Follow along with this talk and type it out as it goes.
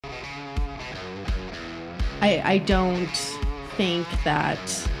I don't think that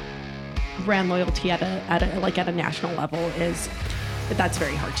brand loyalty at a national level that's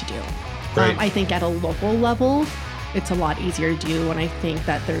very hard to do. Right. I think at a local level, it's a lot easier to do. And I think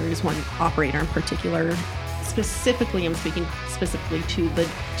that there is one operator in particular, specifically, I'm speaking specifically to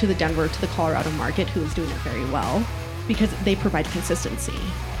the Denver, to the Colorado market, who is doing it very well because they provide consistency,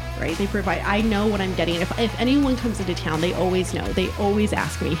 right? I know what I'm getting. If anyone comes into town, they always know. They always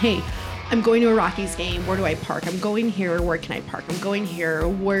ask me, hey, I'm going to a Rockies game. Where do I park? I'm going here. Where can I park? I'm going here.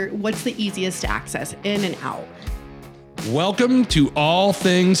 What's the easiest access in and out? Welcome to All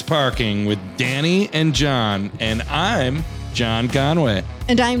Things Parking with Danny and John, and I'm John Conway.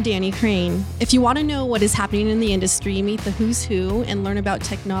 And I'm Danny Crane. If you want to know what is happening in the industry, meet the who's who, and learn about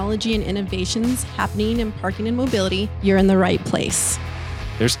technology and innovations happening in parking and mobility, you're in the right place.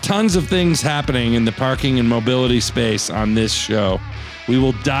 There's tons of things happening in the parking and mobility space on this show. We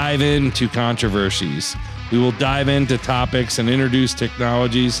will dive into controversies. We will dive into topics and introduce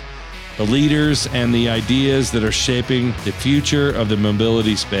technologies, the leaders, and the ideas that are shaping the future of the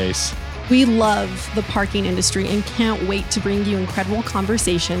mobility space. We love the parking industry and can't wait to bring you incredible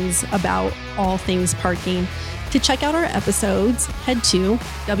conversations about all things parking. To check out our episodes, head to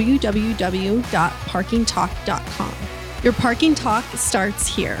www.parkingtalk.com. Your parking talk starts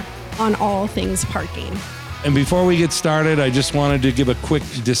here on All Things Parking. And before we get started, I just wanted to give a quick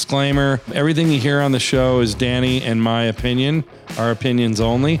disclaimer. Everything you hear on the show is Danny and my opinion, our opinions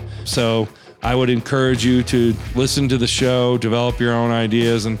only. So I would encourage you to listen to the show, develop your own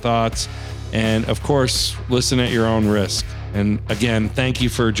ideas and thoughts, and of course, listen at your own risk. And again, thank you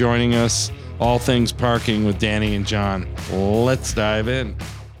for joining us, All Things Parking with Danny and John. Let's dive in.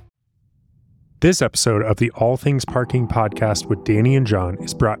 This episode of the All Things Parking podcast with Danny and John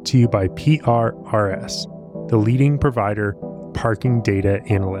is brought to you by PRRS, the leading provider of parking data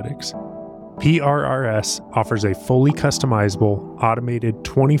analytics. PRRS offers a fully customizable, automated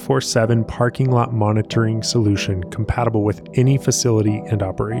 24/7 parking lot monitoring solution compatible with any facility and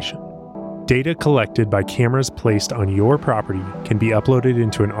operation. Data collected by cameras placed on your property can be uploaded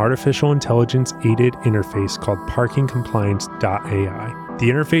into an artificial intelligence-aided interface called parkingcompliance.ai. The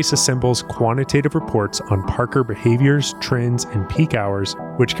interface assembles quantitative reports on parker behaviors, trends, and peak hours,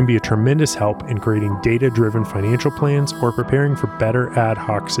 which can be a tremendous help in creating data-driven financial plans or preparing for better ad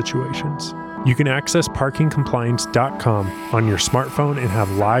hoc situations. You can access parkingcompliance.com on your smartphone and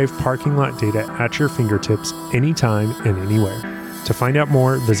have live parking lot data at your fingertips anytime and anywhere. To find out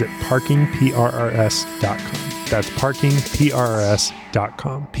more, visit parkingprrs.com. That's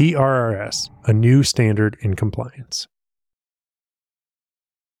parkingprrs.com. PRRS, a new standard in compliance.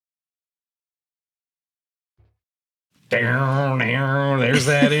 There's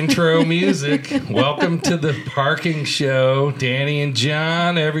that intro music. Welcome to the parking show, Danny and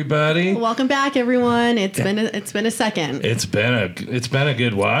John. Everybody, welcome back, everyone. It's been a second. It's been a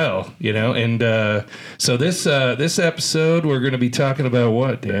good while, you know. And so this episode, we're going to be talking about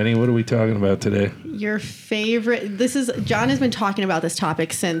what, Danny? What are we talking about today? Your favorite. John has been talking about this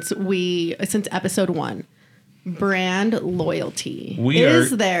topic since episode 1. Brand loyalty.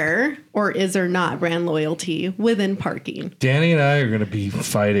 Is there or is there not brand loyalty within parking? Danny and I are going to be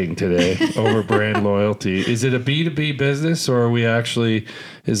fighting today over brand loyalty. Is it a B2B business or are we actually,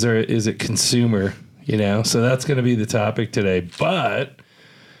 is it consumer? You know, so that's going to be the topic today. But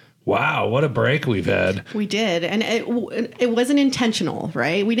wow, what a break we've had. We did. And it wasn't intentional,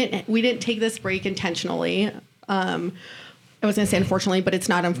 right? We didn't take this break intentionally. I was going to say unfortunately, but it's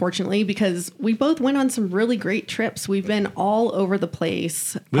not unfortunately because we both went on some really great trips. We've been all over the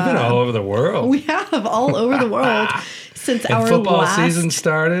place. We've been all over the world. We have all over the world since our football season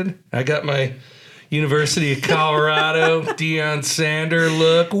started. I got my University of Colorado Deion Sanders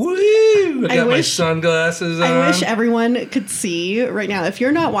look. Woo! I got my sunglasses on. I wish everyone could see right now. If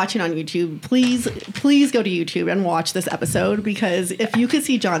you're not watching on YouTube, please go to YouTube and watch this episode because if you could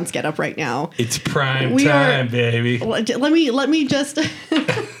see John's getup right now, it's prime time, baby. Let me just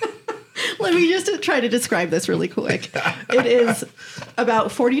let me just try to describe this really quick. It is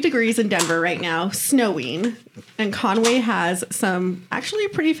about 40 degrees in Denver right now, snowing, and Conway has some actually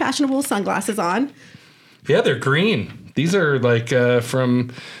pretty fashionable sunglasses on. Yeah, they're green. These are like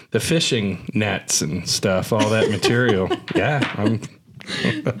from the fishing nets and stuff, all that material. Yeah,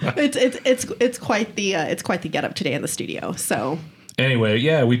 it's quite the getup today in the studio. So anyway,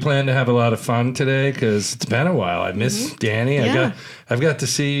 yeah, we plan to have a lot of fun today because it's been a while. I miss Danny. Yeah. I've got to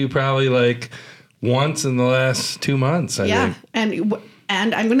see you probably like once in the last 2 months. I think.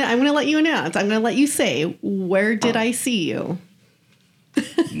 And I'm gonna let you announce. I'm gonna let you say, where did I see you?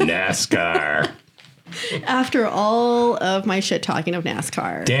 NASCAR. After all of my shit talking of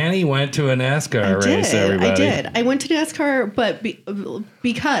NASCAR. Danny went to a NASCAR race, everybody. I did. I went to NASCAR, but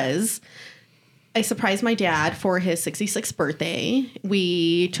because I surprised my dad for his 66th birthday,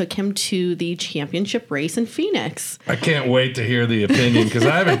 we took him to the championship race in Phoenix. I can't wait to hear the opinion because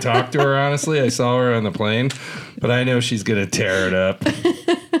I haven't talked to her, honestly. I saw her on the plane, but I know she's going to tear it up.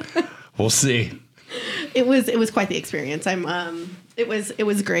 We'll see. It was quite the experience. It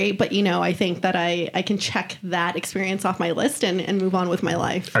was great, but I think that I can check that experience off my list and move on with my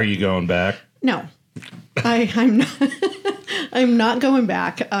life. Are you going back? No, I'm not. I'm not going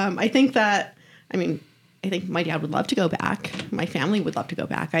back. I think my dad would love to go back. My family would love to go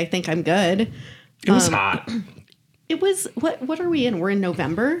back. I think I'm good. It was hot. It was what are we in? We're in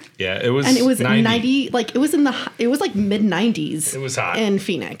November. Yeah, it was. And it was 90. like it was like mid 90s. It was hot in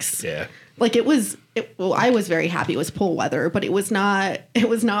Phoenix. Yeah. Like well, I was very happy it was pool weather, but it was not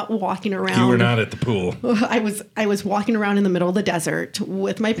walking around. You were not at the pool. I was walking around in the middle of the desert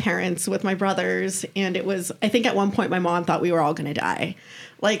with my parents, with my brothers, and I think at one point my mom thought we were all going to die.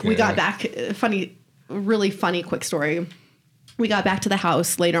 Like we got back, really funny quick story. We got back to the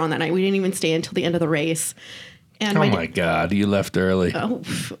house later on that night. We didn't even stay until the end of the race. And my God, you left early. Oh,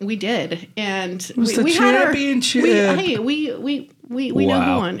 we did. And it was the we championship. We know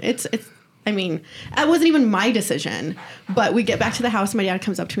who won. It's it wasn't even my decision, but we get back to the house. My dad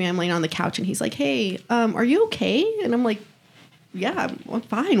comes up to me. I'm laying on the couch and he's like, "Hey, are you okay?" And I'm like, "Yeah, I'm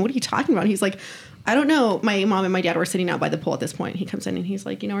fine. What are you talking about?" And he's like, "I don't know." My mom and my dad were sitting out by the pool at this point. He comes in and he's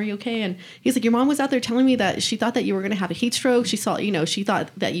like, "Are you okay?" And he's like, "Your mom was out there telling me that she thought that you were going to have a heat stroke. She thought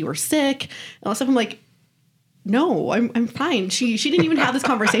that you were sick." And all that stuff. I'm like, "No, I'm fine." She didn't even have this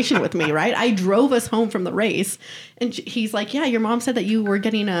conversation with me, right? I drove us home from the race, and he's like, "Yeah, your mom said that you were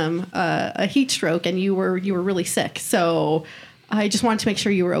getting a heat stroke and you were really sick. So I just wanted to make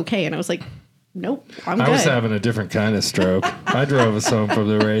sure you were okay." And I was like, "Nope, I'm good." I was having a different kind of stroke. I drove us home from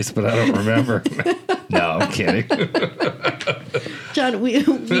the race, but I don't remember. No, I'm kidding. John, we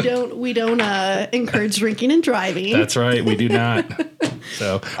don't encourage drinking and driving. That's right, we do not.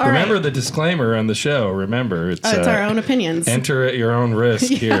 So remember the disclaimer on the show. Remember, it's our own opinions. Enter at your own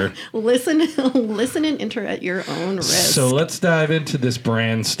risk here. Listen and enter at your own risk. So let's dive into this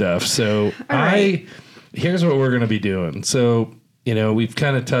brand stuff. So here's what we're going to be doing. So we've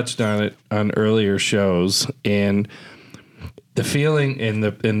kind of touched on it on earlier shows, and the feeling in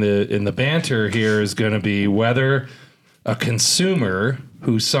the banter here is going to be whether a consumer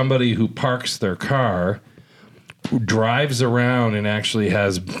who's somebody who parks their car, who drives around and actually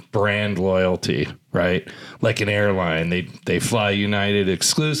has brand loyalty, right? Like an airline, they fly United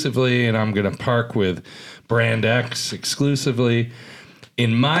exclusively, and I'm going to park with brand X exclusively.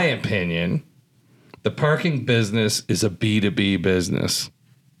 In my opinion, the parking business is a B2B business.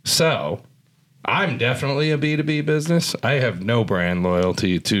 So I'm definitely a B2B business. I have no brand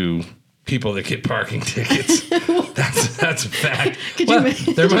loyalty to people that get parking tickets. That's a fact.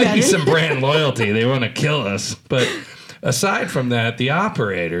 There might be some brand loyalty. They want to kill us. But aside from that, the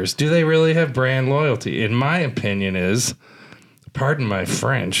operators, do they really have brand loyalty? In my opinion is, pardon my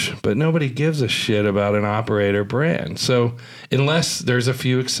French, but nobody gives a shit about an operator brand. So unless there's a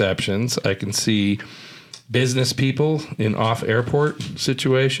few exceptions, I can see business people in off-airport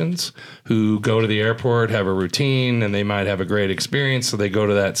situations who go to the airport, have a routine, and they might have a great experience, so they go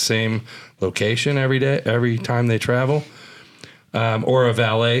to that same location every time they travel. Or a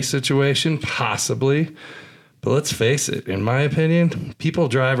valet situation, possibly. But let's face it, in my opinion, people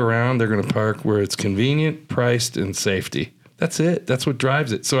drive around, they're going to park where it's convenient, priced, and safety. That's it. That's what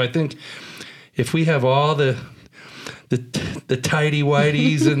drives it. So I think if we have all the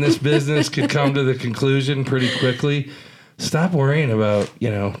tighty-whities in this business could come to the conclusion pretty quickly, stop worrying about,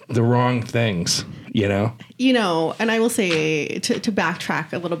 the wrong things, And I will say, to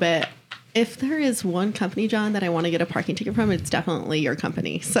backtrack a little bit, if there is one company, John, that I want to get a parking ticket from, it's definitely your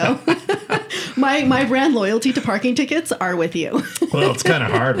company. So my brand loyalty to parking tickets are with you. Well, it's kind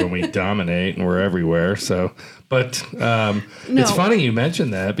of hard when we dominate and we're everywhere. So, but It's funny you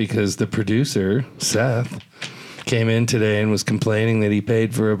mentioned that because the producer, Seth, came in today and was complaining that he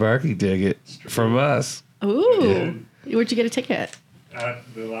paid for a parking ticket from us. Ooh. Yeah. Where'd you get a ticket? At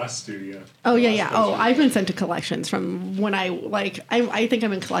the last studio. Oh, yeah. Oh, I've been sent to collections from when I think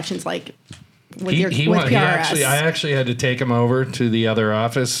I'm in collections with PRS. I actually had to take him over to the other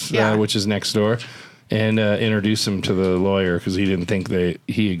office, which is next door, and introduce him to the lawyer because he didn't think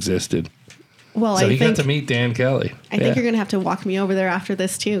he existed. Well, so he got to meet Dan Kelly. I think you're going to have to walk me over there after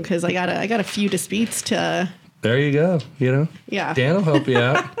this too, because I got a few disputes to. There you go. Yeah. Dan will help you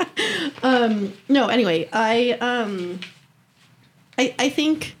out. No. Anyway, I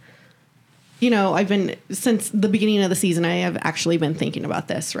think I've been, since the beginning of the season, I have actually been thinking about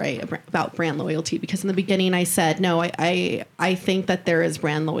this, right? About brand loyalty, because in the beginning I said, no, I think that there is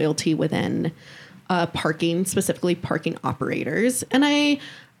brand loyalty within parking, specifically parking operators. And I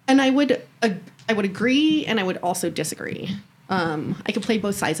would agree, and I would also disagree. I could play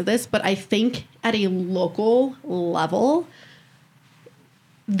both sides of this, but I think at a local level,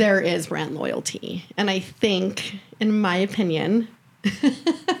 there is brand loyalty. And I think, in my opinion,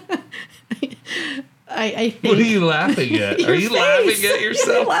 I think. What are you laughing at? Are you laughing at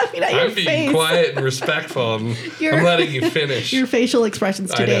yourself? You're laughing at your I'm being quiet and respectful. I'm letting you finish. Your facial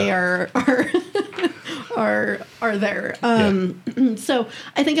expressions today are there. So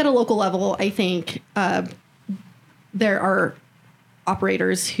I think at a local level, I think there are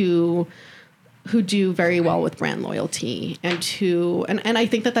operators who do very well with brand loyalty and I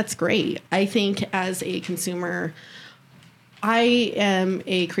think that that's great. I think as a consumer, I am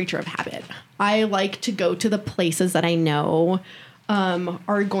a creature of habit. I like to go to the places that I know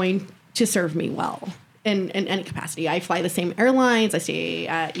are going to serve me well in any capacity. I fly the same airlines. I stay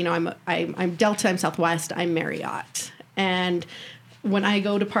at, I'm Delta, I'm Southwest, I'm Marriott. And when I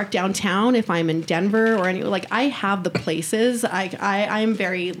go to park downtown, if I'm in Denver or I have the places, I'm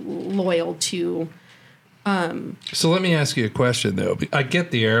very loyal to. So let me ask you a question, though. I get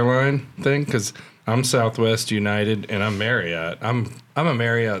the airline thing because I'm Southwest, United, and I'm Marriott. I'm a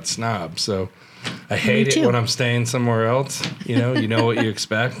Marriott snob, so I hate it when I'm staying somewhere else. You know what you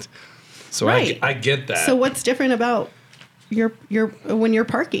expect. So right. I get that. So what's different about your when you're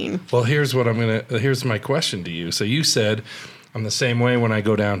parking? Well, here's my question to you. So you said I'm the same way when I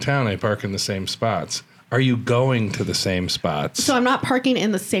go downtown. I park in the same spots. Are you going to the same spots? So I'm not parking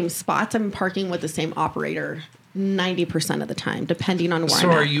in the same spots. I'm parking with the same operator 90% of the time, depending on where I'm at.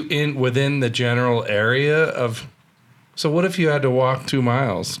 So are you within the general area of... So what if you had to walk 2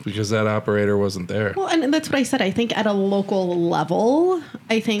 miles because that operator wasn't there? Well, and that's what I said. I think at a local level,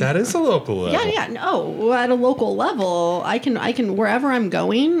 that is a local level. Yeah. No, at a local level, I can wherever I'm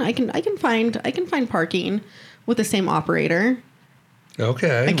going, I can find parking with the same operator.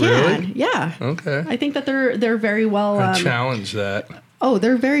 Okay. I can. Really? Yeah. Okay. I think that they're very well. I challenge that. Oh,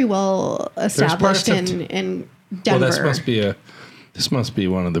 they're very well established in Denver. Well, this must be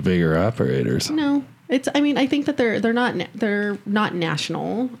one of the bigger operators. No. I think that they're not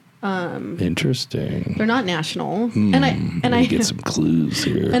national. Interesting. They're not national. And I get some clues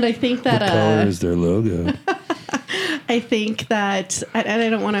here. And I think that what color is their logo? I think that, and I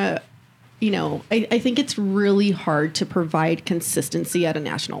don't want to, I think it's really hard to provide consistency at a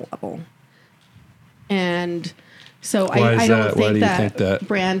national level. And so I don't think that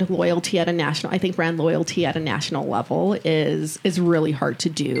brand loyalty at a national, I think brand loyalty at a national level is really hard to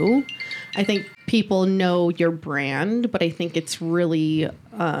do. I think people know your brand, but I think it's really,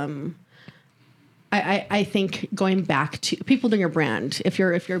 I think going back to people know your brand. If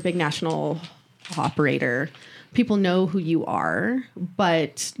you're a big national operator, people know who you are.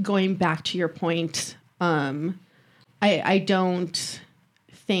 But going back to your point, I don't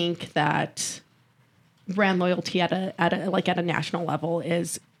think that brand loyalty at a national level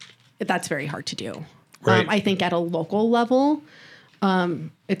that's very hard to do. Right. I think at a local level,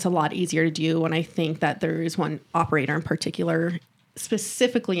 it's a lot easier to do. And I think that there is one operator in particular,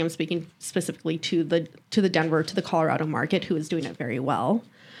 specifically, I'm speaking specifically to the Denver, to the Colorado market, who is doing it very well,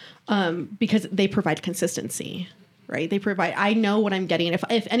 because they provide consistency, right? I know what I'm getting. If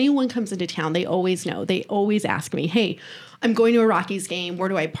anyone comes into town, they always know. They always ask me, hey, I'm going to a Rockies game. Where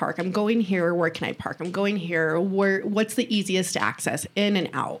do I park? I'm going here. Where can I park? I'm going here. What's the easiest access in and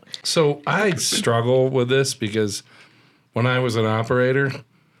out? So I struggle with this because when I was an operator,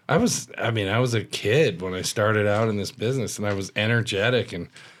 I was a kid when I started out in this business, and I was energetic, and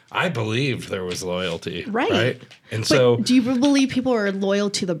I believed there was loyalty. Right? And so, do you believe people are loyal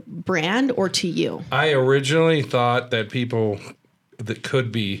to the brand or to you? I originally thought that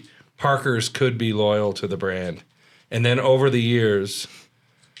parkers could be loyal to the brand. And then over the years,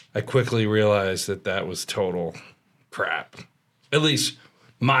 I quickly realized that was total crap. At least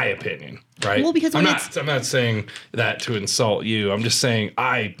my opinion, right? Well, because I'm not saying that to insult you. I'm just saying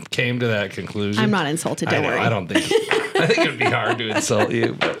I came to that conclusion. I'm not insulted. Don't worry. I don't think. I think it would be hard to insult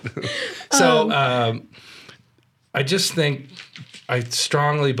you. But. So I just think I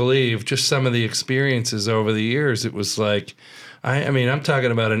strongly believe just some of the experiences over the years. It was like. I'm talking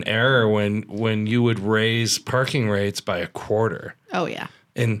about an era when you would raise parking rates by a quarter. Oh yeah.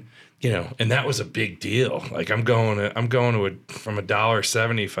 And and that was a big deal. Like I'm going from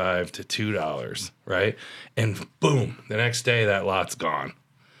 $1.75 to $2, right? And boom, the next day that lot's gone.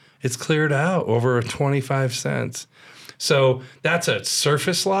 It's cleared out over 25 cents. So that's a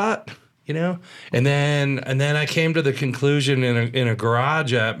surface lot. you know? And then I came to the conclusion in a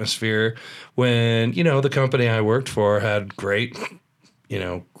garage atmosphere when, you know, the company I worked for had great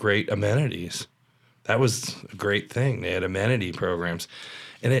amenities. That was a great thing. They had amenity programs.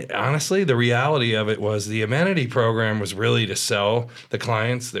 And honestly, the reality of it was the amenity program was really to sell the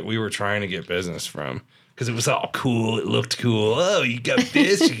clients that we were trying to get business from. Because it was all cool. It looked cool. Oh, you got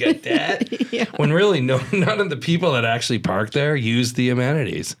this, you got that. Yeah. When really none of the people that actually parked there used the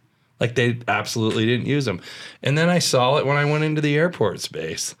amenities. Like they absolutely didn't use them. And then I saw it when I went into the airport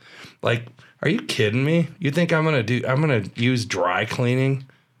space. Like, are you kidding me? You think I'm gonna use dry cleaning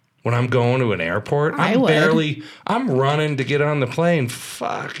when I'm going to an airport? I'm running to get on the plane.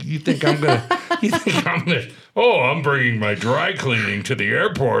 Fuck, I'm bringing my dry cleaning to the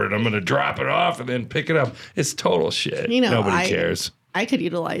airport and I'm going to drop it off and then pick it up. It's total shit. You know, nobody cares. I could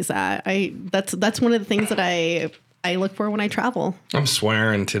utilize that. That's one of the things that I look for when I travel. I'm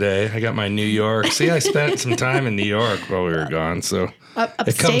swearing today. I got my New York. See, I spent some time in New York while we were gone. So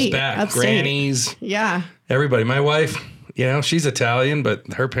it comes back. Grannies. Yeah. Everybody. My wife, you know, she's Italian,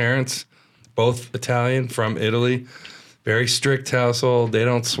 but her parents, both Italian from Italy. Very strict household. They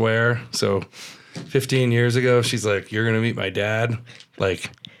don't swear. So 15 years ago, she's like, "You're going to meet my dad." Like,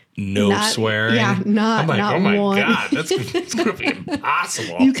 no swearing. Yeah, I'm like, oh my one. God, that's going to be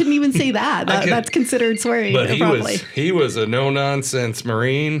impossible. You couldn't even say that. That's considered swearing. But probably. he was a no-nonsense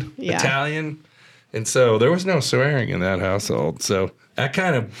Marine, Italian. And so there was no swearing in that household. So that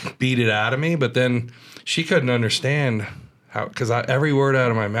kind of beat it out of me. But then she couldn't understand how, because every word out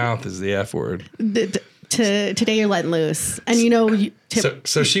of my mouth is the F word. Today you're letting loose. And you know...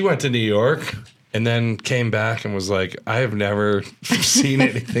 So she went to New York and then came back and was like, I have never seen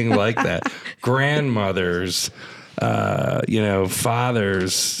anything like that. Grandmothers,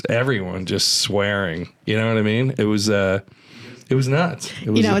 fathers, everyone just swearing. You know what I mean? It was nuts.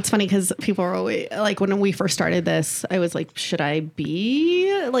 It's funny because people are always like, when we first started this, I was like, should I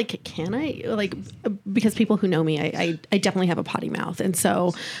be like, can I like, because people who know me, I definitely have a potty mouth. And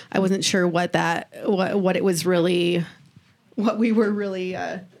so I wasn't sure what it was really, what we were really,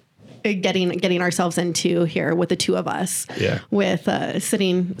 getting ourselves into here with the two of us, with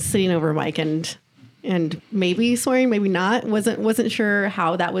sitting over Mike and maybe swearing, maybe not. Wasn't sure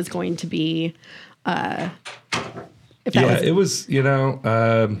how that was going to be. It was.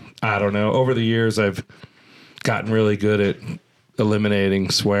 I don't know. Over the years, I've gotten really good at eliminating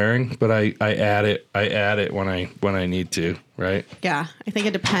swearing, but I add it when I need to. Right? Yeah, I think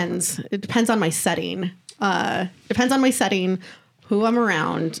it depends. It depends on my setting. Depends on my setting. Who I'm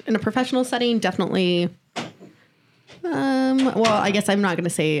around. In a professional setting, definitely. Well, I guess I'm not going to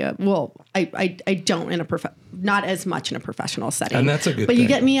say. I don't not as much in a professional setting, and that's a good. But thing. You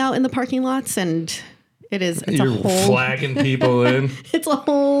get me out in the parking lots, and it's You're a whole flagging people in. It's a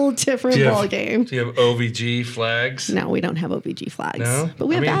whole different ball game. Do you have OVG flags? No, we don't have OVG flags. No, but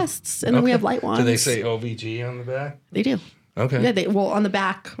we have vests, and then we have light ones. Do they say OVG on the back? They do. Okay. Yeah, on the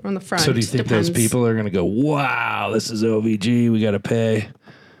back or on the front. So do you think those people are going to go, wow, this is OVG, we got to pay?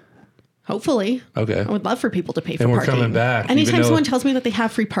 Hopefully. Okay. I would love for people to pay for parking. parking. And we're coming back. Anytime someone tells me that they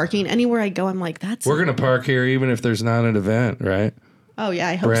have free parking, anywhere I go, I'm like, we're going to park here even if there's not an event, right? Oh, yeah,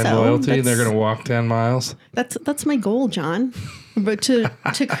 I hope Brand loyalty, they're going to walk 10 miles. That's my goal, John. But to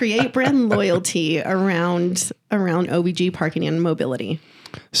create brand loyalty around OVG parking and mobility.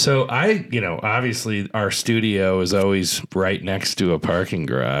 So obviously our studio is always right next to a parking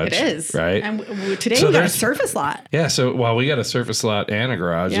garage. It is. Right? And today we got a surface lot. Yeah, so we got a surface lot and a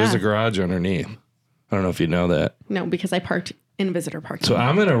garage. Yeah. There's a garage underneath. I don't know if you know that. No, because I parked in visitor parking. So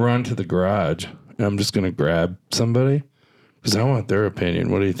I'm going to run to the garage and I'm just going to grab somebody because I want their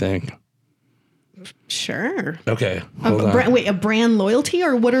opinion. What do you think? Sure. Okay. Hold on. Wait, a brand loyalty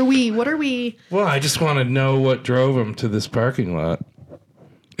or what are we? Well, I just want to know what drove them to this parking lot.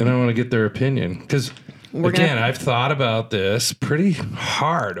 And I want to get their opinion because, again, I've thought about this pretty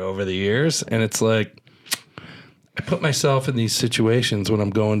hard over the years. And it's like I put myself in these situations when I'm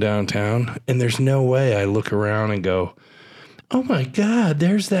going downtown and there's no way I look around and go, oh, my God,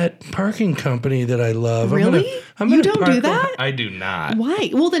 there's that parking company that I love. Really? You don't do that? I do not. Why?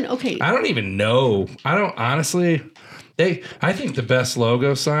 Well, then, okay. I don't even know. I don't honestly. I think the best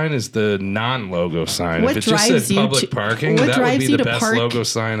logo sign is the non-logo sign. If it just said public parking, that would be the best logo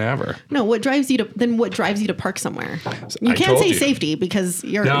sign ever. No, what drives you to park somewhere? You can't say safety because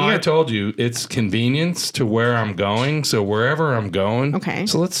you're... No, I told you. It's convenience to where I'm going. So wherever I'm going. Okay.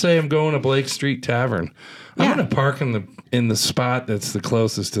 So let's say I'm going to Blake Street Tavern. I'm going to park in the spot that's the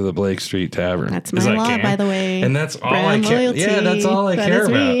closest to the Blake Street Tavern. That's my law, by the way. And that's all I care. Yeah, that's all I care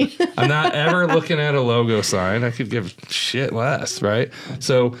about. I'm not ever looking at a logo sign. I could give shit less, right?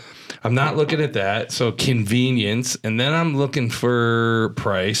 So I'm not looking at that. So convenience, and then I'm looking for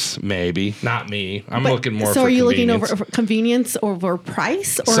price. Maybe not me. I'm looking more. So for are you looking convenience. over convenience over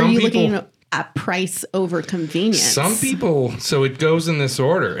price, or Some are you people- looking at price over convenience? Some people. So it goes in this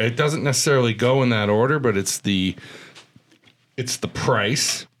order. It doesn't necessarily go in that order, but it's the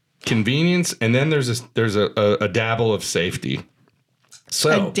price, convenience, and then there's a dabble of safety.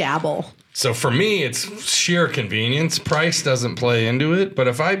 So A dabble. So for me, it's sheer convenience. Price doesn't play into it. But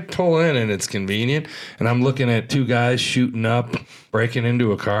if I pull in and it's convenient and I'm looking at two guys shooting up, breaking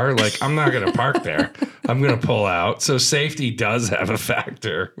into a car, like I'm not going to park there. I'm going to pull out. So safety does have a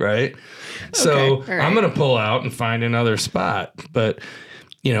factor, right? So Okay, all right. I'm going to pull out and find another spot. But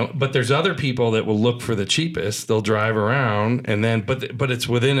there's other people that will look for the cheapest. They'll drive around and then, but it's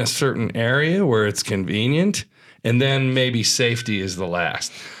within a certain area where it's convenient. And then maybe safety is the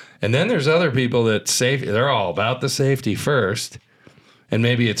last. And then there's other people that they're all about the safety first, and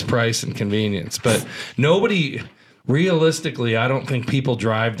maybe it's price and convenience. But nobody, realistically, I don't think people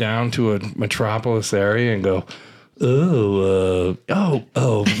drive down to a metropolis area and go, my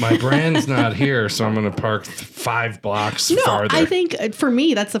brand's not here, so I'm going to park 5 blocks farther. I think for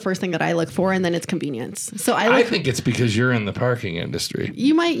me, that's the first thing that I look for, and then it's convenience. So I think it's because you're in the parking industry.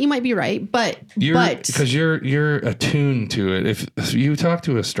 You might be right, but Because you're attuned to it. If you talk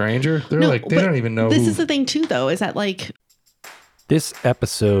to a stranger, they're they don't even know. This is the thing too, though, is that like This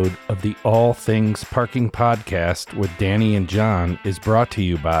episode of the All Things Parking Podcast with Danny and John is brought to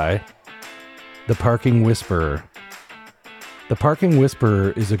you by The Parking Whisperer. The Parking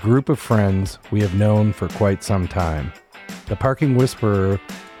Whisperer is a group of friends we have known for quite some time. The Parking Whisperer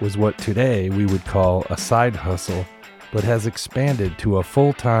was what today we would call a side hustle, but has expanded to a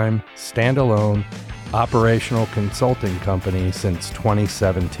full-time, standalone, operational consulting company since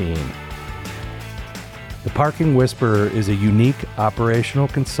 2017. The Parking Whisperer is a unique operational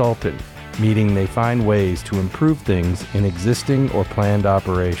consultant, meaning they find ways to improve things in existing or planned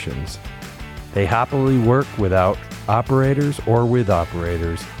operations. They happily work without operators or with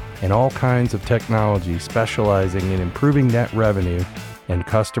operators and all kinds of technology specializing in improving net revenue and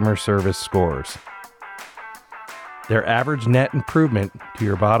customer service scores. Their average net improvement to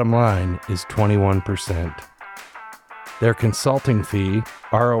your bottom line is 21%. Their consulting fee,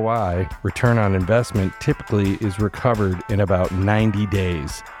 ROI, return on investment, typically is recovered in about 90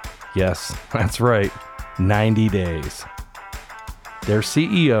 days. Yes, that's right, 90 days. Their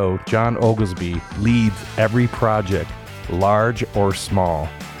CEO, John Oglesby, leads every project, large or small.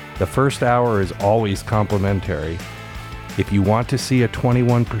 The first hour is always complimentary. If you want to see a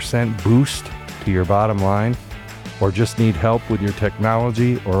 21% boost to your bottom line, or just need help with your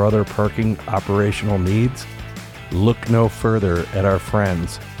technology or other parking operational needs, look no further at our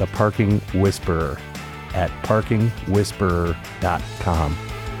friends, the Parking Whisperer, at parkingwhisperer.com.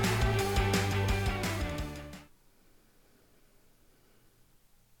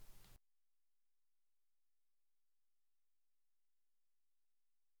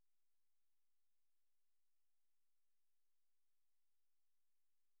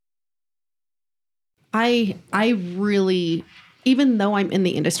 I really, even though I'm in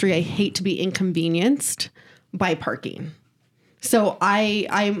the industry, I hate to be inconvenienced by parking. So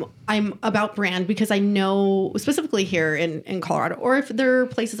I'm about brand because I know specifically here in Colorado, or if there are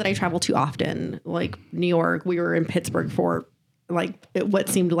places that I travel to often, like New York. We were in Pittsburgh for what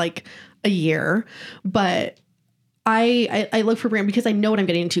seemed like a year, but I look for brand because I know what I'm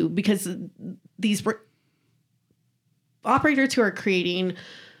getting into, because these operators who are creating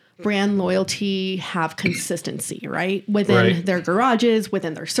brand loyalty have consistency, right? Within their garages,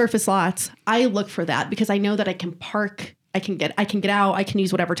 within their surface lots. I look for that because I know that I can park, I can get out, I can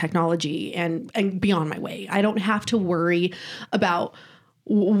use whatever technology and be on my way. I don't have to worry about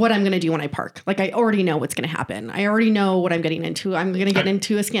what I'm going to do when I park. Like, I already know what's going to happen. I already know what I'm getting into. I'm going to get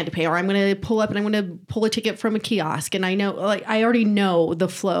into a scan to pay, or I'm going to pull up and I'm going to pull a ticket from a kiosk. And I know, I already know the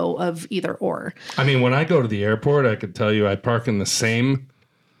flow of either or. I mean, when I go to the airport, I could tell you I park in the same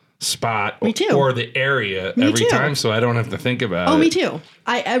spot or the area every time, so I don't have to think about it. Oh, me too.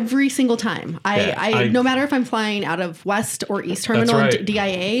 Every single time. I no matter if I'm flying out of West or East Terminal and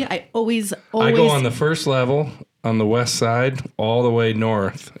DIA, I always I go on the first level on the west side all the way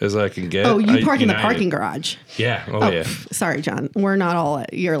north as I can get. Oh, you park in the parking garage. Yeah. Yeah. Sorry, John. We're not all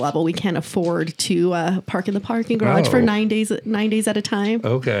at your level. We can't afford to park in the parking garage for 9 days at a time.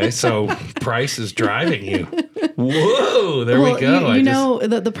 Okay, so price is driving you. Whoa, there we go. You know,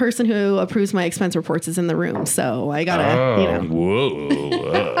 the person who approves my expense reports is in the room, so I gotta.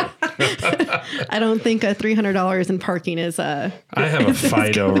 Whoa. I don't think $300 in parking is I have a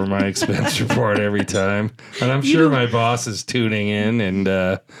fight over my expense report every time, and I'm sure my boss is tuning in,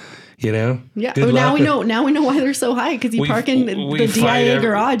 and You know? Yeah. Good Oh, now luck. we know. Now we know why they're so high because you We- park in we the fight DIA every-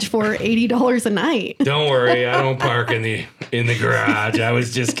 garage for $80 a night. Don't worry, I don't park in the garage. I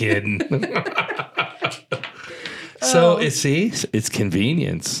was just kidding. So it's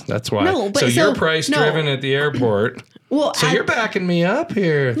convenience. That's why. No, but so you're so- price no. driven at the airport. Well, So you're backing me up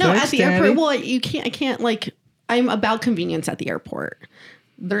here. no Thanks, at the Danny. airport. Well, you can't. I can't like. I'm about convenience at the airport.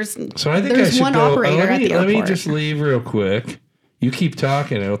 There's So I think there's I should one go. operator let at me, the let airport. me just leave real quick. You keep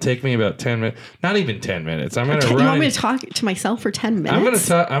talking. It'll take me about 10 minutes. Not even 10 minutes. I'm going to You run. want me to talk to myself for 10 minutes? I'm going to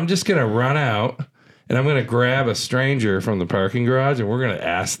talk. I'm just going to run out and I'm going to grab a stranger from the parking garage and we're going to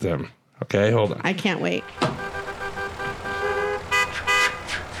ask them. Okay, hold on. I can't wait.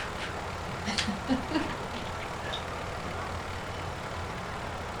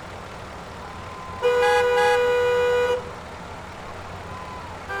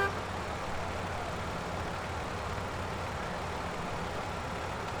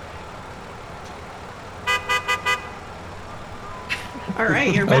 All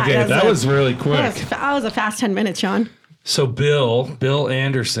right, you're back. Okay, that was really quick. That was a fast 10 minutes, Sean. So Bill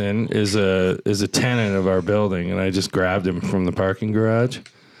Anderson is a tenant of our building, and I just grabbed him from the parking garage.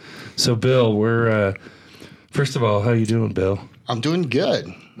 So Bill, we're first of all, how you doing, Bill? I'm doing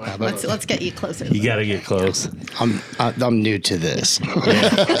good. How about- Let's get you closer. You got to get close. I'm new to this.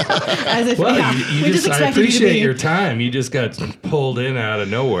 As if, Well, yeah, you we just I expected you to appreciate be- your time. You just got pulled in out of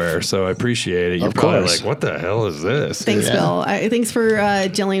nowhere, so I appreciate it. You're Of probably course. like, "What the hell is this?" Thanks, Yeah. Bill. Thanks for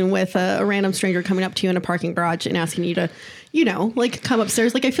dealing with a random stranger coming up to you in a parking garage and asking you to, like, come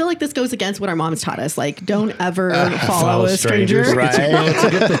upstairs. Like, I feel like this goes against what our moms taught us. Like, don't ever follow a stranger. strangers. Right. Well, it's a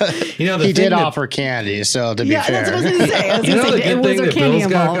good thing. You know, the He thing did that- offer candy, so to be Yeah, fair. that's what I was going to say. I was You going know to the say, good was thing there that candy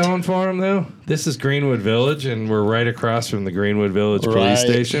Bill's got involved? going for him, though? This is Greenwood Village, and we're right across from the Greenwood Village Police Right.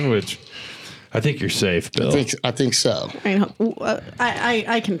 Station, which I think you're safe, Bill. I think so. I know.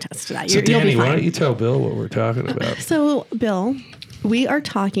 I can attest to that. So, You'll Danny, be why fine. don't you tell Bill what we're talking about? So, Bill, we are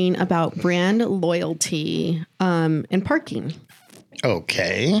talking about brand loyalty and parking.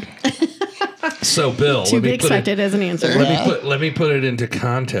 Okay. So, Bill, To be expected as an answer. let me put it into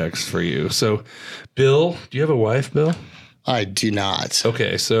context for you. So, Bill, do you have a wife, Bill? I do not.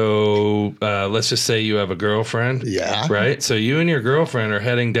 Okay, so let's just say you have a girlfriend. Yeah. Right? So you and your girlfriend are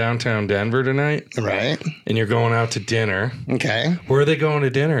heading downtown Denver tonight, Right. and you're going out to dinner. Okay. Where are they going to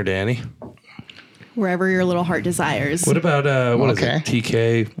dinner, Danny? Wherever your little heart desires. What about, what is Okay. it?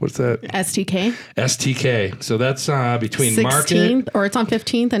 TK? What's that? STK? STK. So that's between 16th, Market. or it's on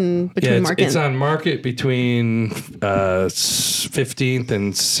 15th and between Yeah, Market. it's on Market between 15th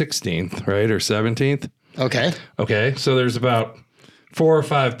and 16th, right? Or 17th? Okay. Okay, so there's about 4 or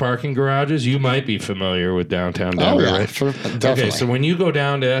 5 parking garages. You might be familiar with downtown Denver, yeah, right? definitely. Okay, so when you go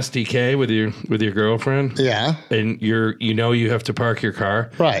down to SDK with your girlfriend, Yeah. and you have to park your car,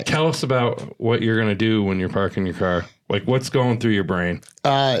 Right. Tell us about what you're gonna do when you're parking your car. Like, what's going through your brain?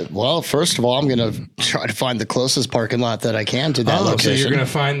 Well, first of all, I'm going to try to find the closest parking lot that I can to that So location. you're gonna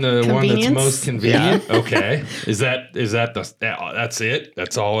find the one that's Convenience? most convenient. Okay, is that that's it?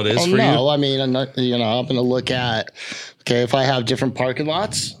 That's all it is for no, you? I mean, I'm not, I'm going to look at, okay, if I have different parking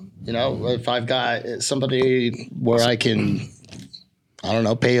lots, if I've got somebody where I can, I don't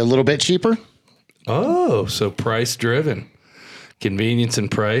know, pay a little bit cheaper. Oh, so price driven. Convenience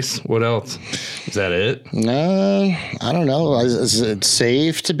and price. What else? Is that it? No, I don't know. Is it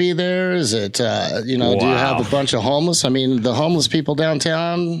safe to be there? Is it, do you have Wow. a bunch of homeless? I mean, the homeless people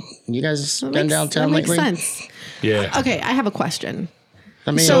downtown, you guys been downtown that lately? makes sense. Yeah. Okay, I have a question.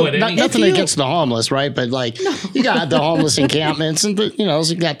 I mean, So at any- nothing if you- against the homeless, right? But like, you got the homeless encampments, and so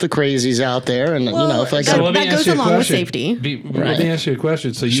you got the crazies out there, and Well, if I that- got, that goes you a along with question. safety. Let me ask you a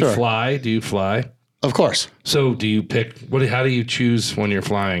question. So you Sure. fly? Do you fly? of course, So do you pick? How do you choose when you're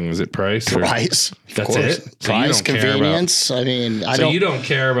flying? Is it price? Or, price. Of That's course. it? So you Price, don't care about- convenience. I mean, I So don't. you don't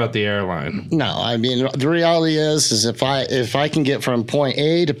care about the airline. No, I mean the reality is if I can get from point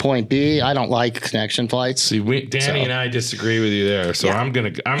A to point B, I don't like connection flights. See, Danny and I disagree with you there. So Yeah. I'm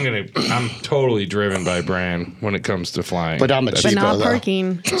totally driven by brand when it comes to flying. But I'm a But cheapo not though.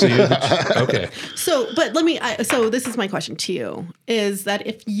 parking. So you're okay. So, but so this is my question to you, is that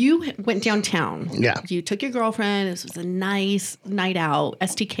if you went downtown, Yeah. you took your girlfriend, this was a nice night out,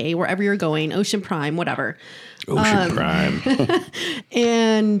 STK, wherever you're going, Ocean Prime, whatever. Ocean Prime.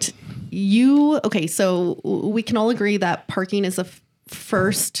 And so we can all agree that parking is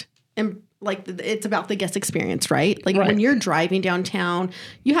first, and like it's about the guest experience, right? Like Right. when you're driving downtown,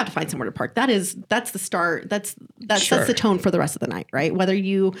 you have to find somewhere to park. That's the start. That Sure. sets the tone for the rest of the night, right? Whether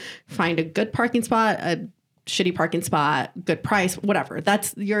you find a good parking spot, a shitty parking spot, good price, whatever.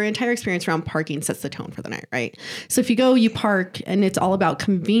 That's your entire experience around parking sets the tone for the night, right? So if you go, you park, and it's all about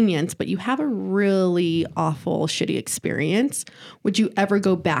convenience, but you have a really awful, shitty experience, would you ever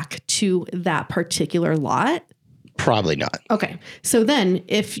go back to that particular lot? Probably not. Okay. So then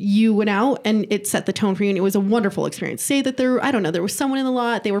if you went out and it set the tone for you and it was a wonderful experience, say that there was someone in the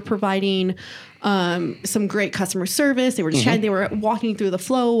lot, they were providing some great customer service. They were chatting, they were walking through the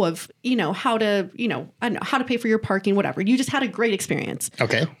flow of, how to, I don't know, how to pay for your parking, whatever. You just had a great experience.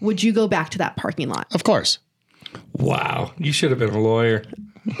 Okay. Would you go back to that parking lot? Of course. Wow. You should have been a lawyer.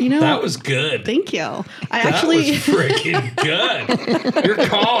 That was good. Thank you. That was freaking good. Your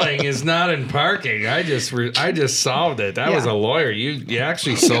calling is not in parking. I just solved it. That was a lawyer. You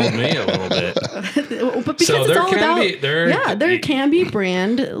actually sold me a little bit. But because it's all about, there can be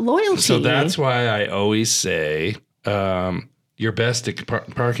brand loyalty. So that's why I always say your best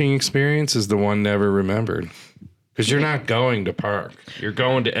parking experience is the one never remembered. Because you're not going to park. You're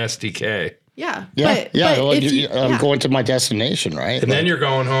going to SDK. Yeah. But I'm going to my destination, right? And then you're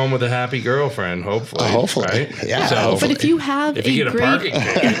going home with a happy girlfriend, hopefully. Hopefully. Right? Yeah. So but if you have if you get a parking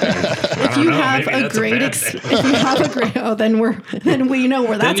ticket, if you have a great then we know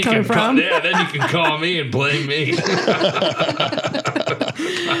where that's coming from. Then you can call me and blame me.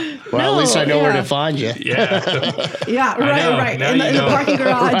 Well, at least I know where to find you. Yeah, right. In the parking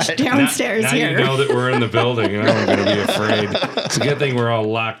garage downstairs now here. You know that we're in the building and I'm going to be afraid. It's a good thing we're all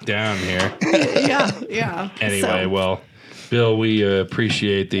locked down here. Yeah. Anyway, well, Bill, we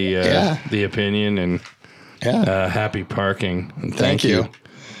appreciate the opinion and happy parking. And thank you.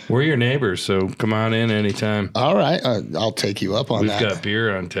 We're your neighbors, so come on in anytime. All right. I'll take you up on that. We've got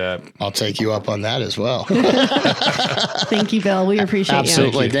beer on tap. I'll take you up on that as well. Thank you, Bill. We appreciate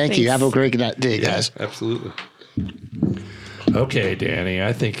Absolutely. you. Thank you. Have a great day, guys. Absolutely. Okay, Danny,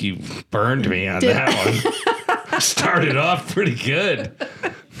 I think you burned me on that one. Started off pretty good.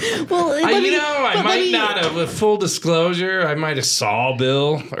 Well, I might not have, full disclosure, I might have saw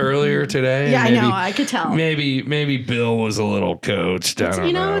Bill earlier today. Yeah, I know. I could tell. Maybe Bill was a little coached. I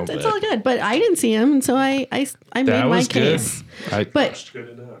don't know. It's all good. But I didn't see him, so I made my case. But good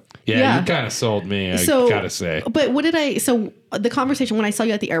enough. Yeah, you kind of sold me, I gotta say. But what did so the conversation when I saw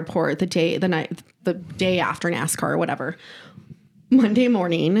you at the airport the day after NASCAR or whatever, Monday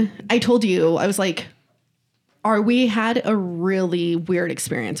morning, I told you, I was like, we had a really weird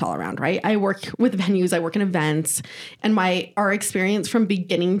experience all around, right? I work with venues, I work in events, and our experience from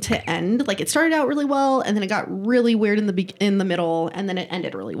beginning to end, like it started out really well, and then it got really weird in the middle, and then it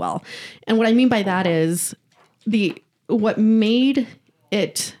ended really well. And what I mean by that is what made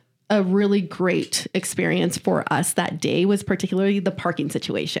it a really great experience for us that day was particularly the parking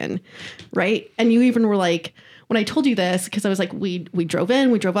situation, right? And you even were like, when I told you this, because I was like, we drove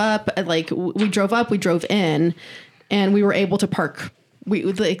in, we drove up, we drove in, and we were able to park. They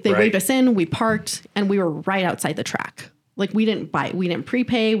waved us in, we parked, and we were right outside the track. Like we didn't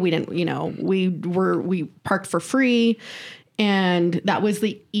prepay, we parked for free. And that was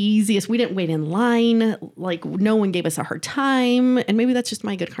the easiest. We didn't wait in line. Like no one gave us a hard time. And maybe that's just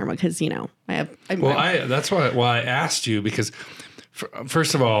my good karma because, that's why I asked you because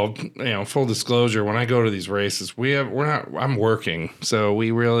first of all, full disclosure, when I go to these races, I'm working. So we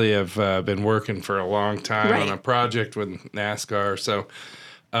really have been working for a long time on a project with NASCAR. So,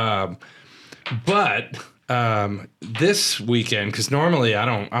 but this weekend, because normally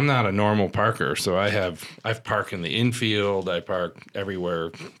I'm not a normal parker. So I've parked in the infield. I park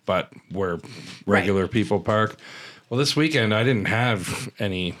everywhere but where regular people park. Well, this weekend I didn't have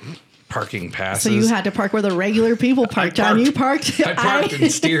any parking passes. So you had to park where the regular people parked, John. You parked. I parked in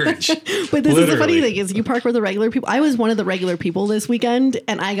steerage. But this is the funny thing is you park where the regular people. I was one of the regular people this weekend,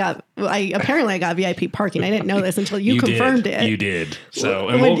 and I got VIP parking. I didn't know this until you confirmed it. You did. So,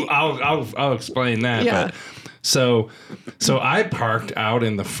 and I'll explain that. Yeah. But so I parked out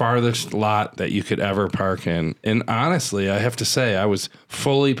in the farthest lot that you could ever park in, and honestly, I have to say I was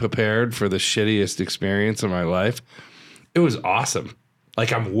fully prepared for the shittiest experience of my life. It was awesome.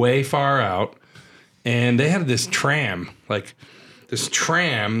 Like I'm way far out, and they had this tram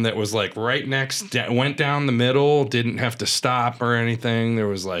that was like right went down the middle, didn't have to stop or anything. There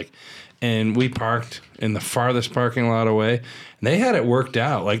was and we parked in the farthest parking lot away, and they had it worked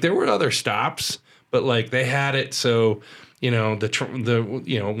out. Like there were other stops, but like they had it so,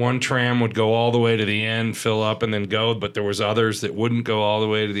 one tram would go all the way to the end, fill up, and then go, but there was others that wouldn't go all the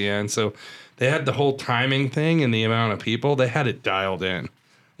way to the end. So they had the whole timing thing and the amount of people. They had it dialed in.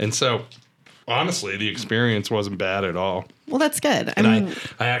 And so, honestly, the experience wasn't bad at all. Well, that's good. I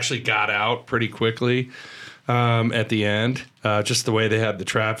actually got out pretty quickly at the end, just the way they had the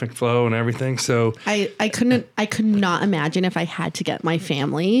traffic flow and everything. So I could not imagine if I had to get my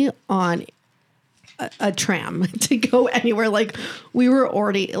family on a tram to go anywhere. Like we were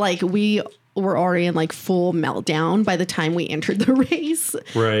already in like full meltdown by the time we entered the race.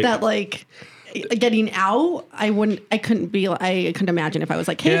 Right. That like getting out, I couldn't imagine if I was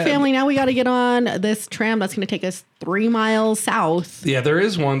like, hey, family, now we got to get on this tram that's going to take us 3 miles south. Yeah, there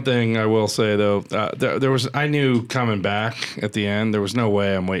is one thing I will say though. I knew coming back at the end, there was no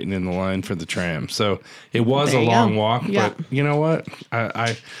way I'm waiting in the line for the tram. So it was a long walk, but you know what?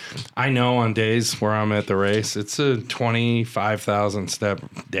 I know on days where I'm at the race, it's a 25,000 step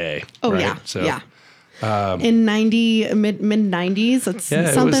day. Oh, right? yeah. So, yeah. In mid 90s, it's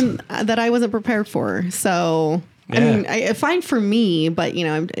something that I wasn't prepared for. So, I mean, fine for me, but you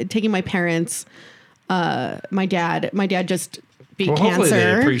know, I'm taking my parents, my dad just beat cancer. Hopefully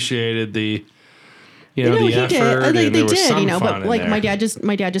they appreciated the, the he effort. did. They did, some but like there. my dad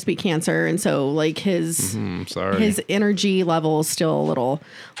just beat cancer. And so like his energy level is still a little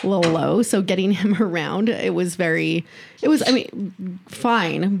low. So getting him around, it was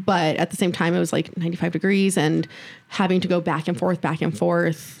fine. But at the same time, it was like 95 degrees and having to go back and forth.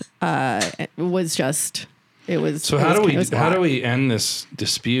 It was just, So how do we end this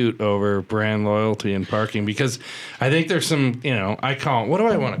dispute over brand loyalty and parking? Because I think there's some, what do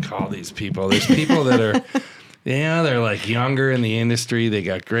I want to call these people? There's people that are, they're like younger in the industry. They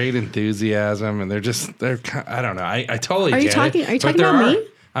got great enthusiasm and I don't know. I totally get it. Are you talking about me?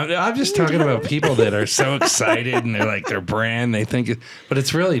 I'm just talking about people that are so excited and they're like their brand. They think but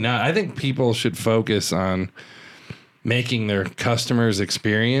it's really not. I think people should focus on making their customers'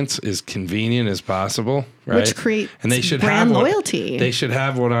 experience as convenient as possible, right? Which creates brand loyalty. They should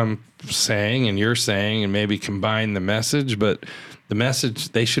have what I'm saying and you're saying and maybe combine the message, but the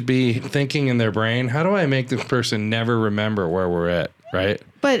message, they should be thinking in their brain, how do I make this person never remember where we're at, right?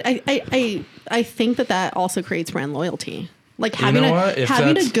 But I think that also creates brand loyalty. Like having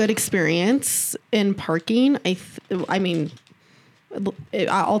a good experience in parking, I mean,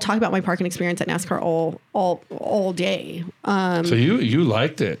 I'll talk about my parking experience at NASCAR all day. So you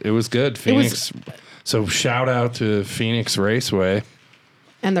liked it. It was good. Phoenix. So shout out to Phoenix Raceway.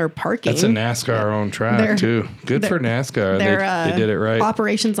 And their parking. That's a NASCAR owned track too. Good for NASCAR. They did it right.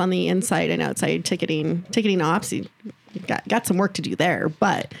 Operations on the inside and outside ticketing ops. Got some work to do there,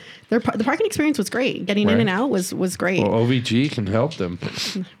 but the parking experience was great. Getting in and out was great. Well, OVG can help them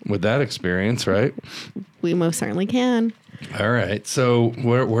with that experience, right? We most certainly can. All right. So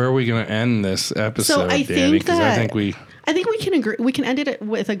where are we going to end this episode, so I Danny? Think we can agree. We can end it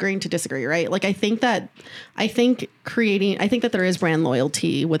with agreeing to disagree, right? Like I think that there is brand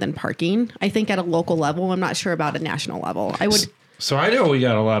loyalty within parking. I think at a local level, I'm not sure about a national level. So I know we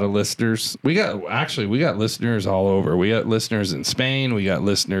got a lot of listeners. We got listeners all over. We got listeners in Spain. We got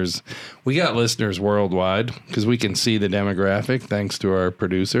listeners worldwide because we can see the demographic thanks to our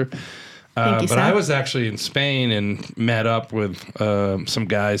producer. But I was actually in Spain and met up with some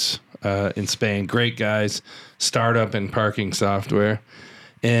guys in Spain, great guys, startup in parking software.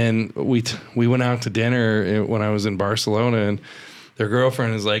 And we went out to dinner when I was in Barcelona, and their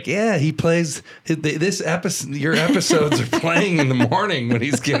girlfriend is like, yeah, he plays this episode. Your episodes are playing in the morning when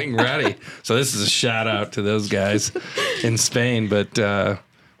he's getting ready. So this is a shout out to those guys in Spain. But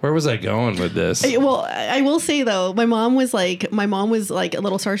where was I going with this? Well, I will say though, my mom was like a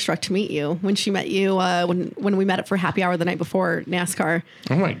little starstruck to meet you when she met you when we met up for happy hour the night before NASCAR.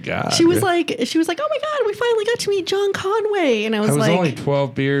 Oh my God! She was like, oh my God, we finally got to meet John Conway, and I was like, only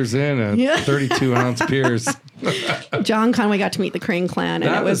 12 beers in, 32-ounce beers. John Conway got to meet the Crane Clan,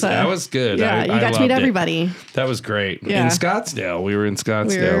 and that was good. Yeah, you got to meet everybody. That was great. Yeah. In Scottsdale, we were in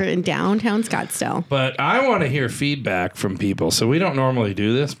Scottsdale. We were in downtown Scottsdale. But I want to hear feedback from people. So we don't normally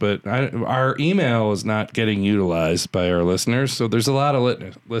do this, but our email is not getting utilized by our listeners. So there's a lot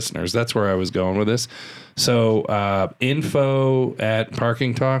of listeners. That's where I was going with this. So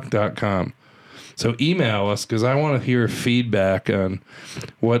info@parkingtalk.com. So email us because I want to hear feedback on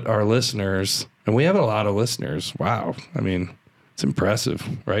what our listeners. And we have a lot of listeners. Wow. I mean, it's impressive,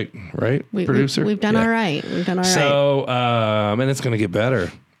 right? Right, producer? We've done all right. So, and it's going to get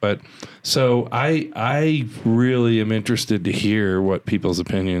better. But so I really am interested to hear what people's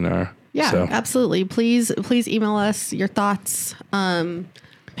opinion are. Yeah, absolutely. Please email us your thoughts, opinions,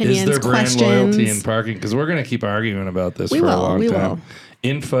 Is there questions. brand loyalty in parking? Because we're going to keep arguing about this for a long time.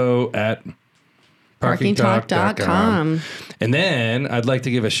 Info@parkingtalk.com. And then I'd like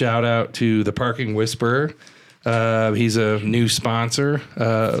to give a shout out to the Parking Whisperer. He's a new sponsor.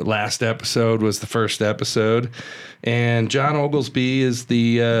 Last episode was the first episode. And John Oglesby is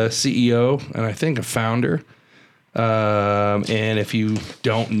the CEO and I think a founder. And if you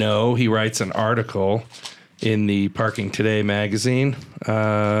don't know, he writes an article in the Parking Today magazine.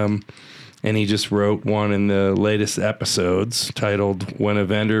 And he just wrote one in the latest episodes titled When a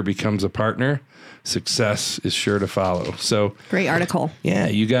Vendor Becomes a Partner, Success is Sure to Follow. So Great article. yeah,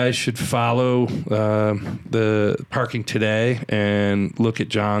 you guys should follow the Parking Today and look at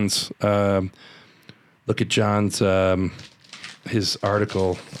John's his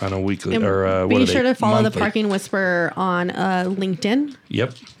article on a weekly or be sure to follow monthly. the Parking Whisperer on LinkedIn.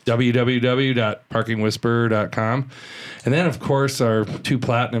 Yep, www.parkingwhisperer.com. And then, of course, our two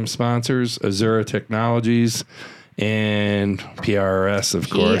platinum sponsors, Azura Technologies and PRRS,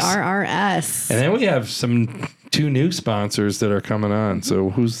 of course. PRRS. And then we have two new sponsors that are coming on. So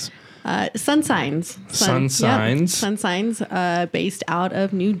who's... Sunsigns. Sunsigns. Yep. Sunsigns, based out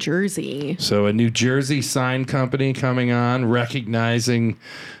of New Jersey. So a New Jersey sign company coming on, recognizing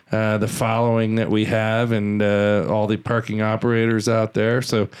the following that we have and all the parking operators out there.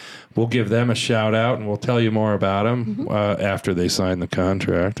 So we'll give them a shout out and we'll tell you more about them after they sign the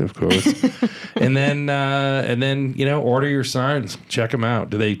contract, of course. and then order your signs. Check them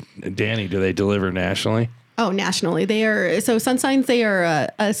out. Do they deliver nationally? Oh, nationally. They are, so Sunsigns, they are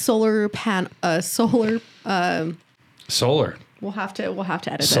a solar Solar. We'll have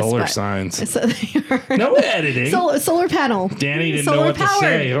to edit Solar this. signs. So they are No editing. solar panel. Danny didn't solar know what powered. to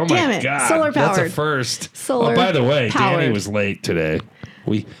say. Oh Damn my it. God. Solar powered. That's a first. Solar Oh, by the way, powered. Danny was late today.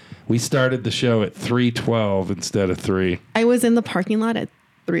 We started the show at 3:12 instead of 3. I was in the parking lot at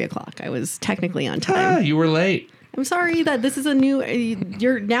 3:00. I was technically on time. You were late. I'm sorry that this is a new,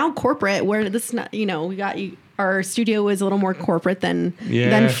 you're now corporate where this is not, we got you, our studio is a little more corporate than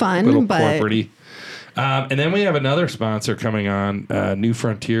fun, little but corporate-y. And then we have another sponsor coming on, New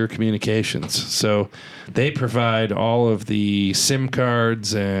Frontier Communications. So they provide all of the SIM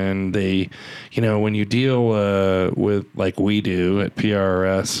cards and they, when you deal with, like we do at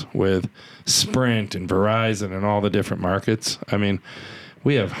PRS, with Sprint and Verizon and all the different markets, I mean,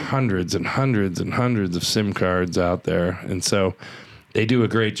 we have hundreds and hundreds and hundreds of SIM cards out there. And so they do a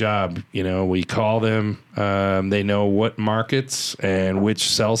great job. We call them, they know what markets and which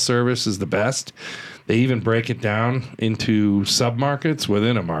cell service is the best. They even break it down into sub-markets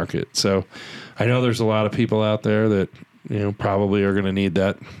within a market. So I know there's a lot of people out there that, probably are going to need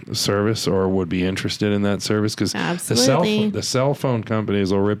that service or would be interested in that service because the cell phone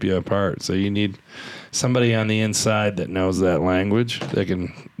companies will rip you apart. So you need somebody on the inside that knows that language that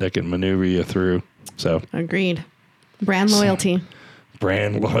can maneuver you through. So agreed. Brand loyalty.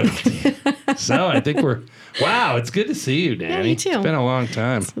 So I think wow, it's good to see you, Danny. Yeah, you too. It's been a long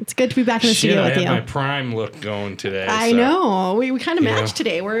time. It's good to be back in the studio with you. I had my prime look going today. I know. We kind of matched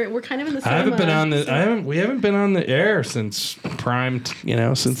today. We're kind of in the same. We haven't been on the air since prime.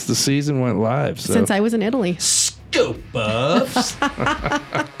 Since the season went live. So. Since I was in Italy. Scoop buffs.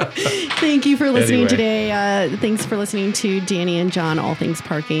 Thank you for listening today. Thanks for listening to Danny and John, All Things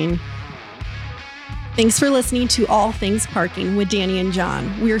Parking. Thanks for listening to All Things Parking with Danny and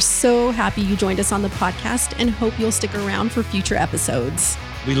John. We are so happy you joined us on the podcast and hope you'll stick around for future episodes.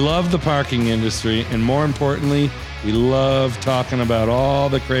 We love the parking industry, and more importantly, we love talking about all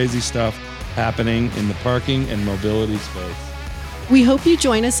the crazy stuff happening in the parking and mobility space. We hope you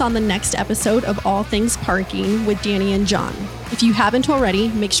join us on the next episode of All Things Parking with Danny and John. If you haven't already,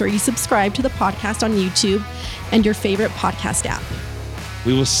 make sure you subscribe to the podcast on YouTube and your favorite podcast app.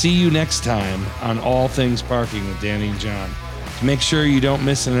 We will see you next time on All Things Parking with Danny and John. To make sure you don't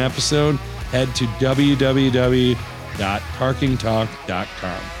miss an episode, head to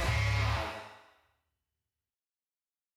www.parkingtalk.com.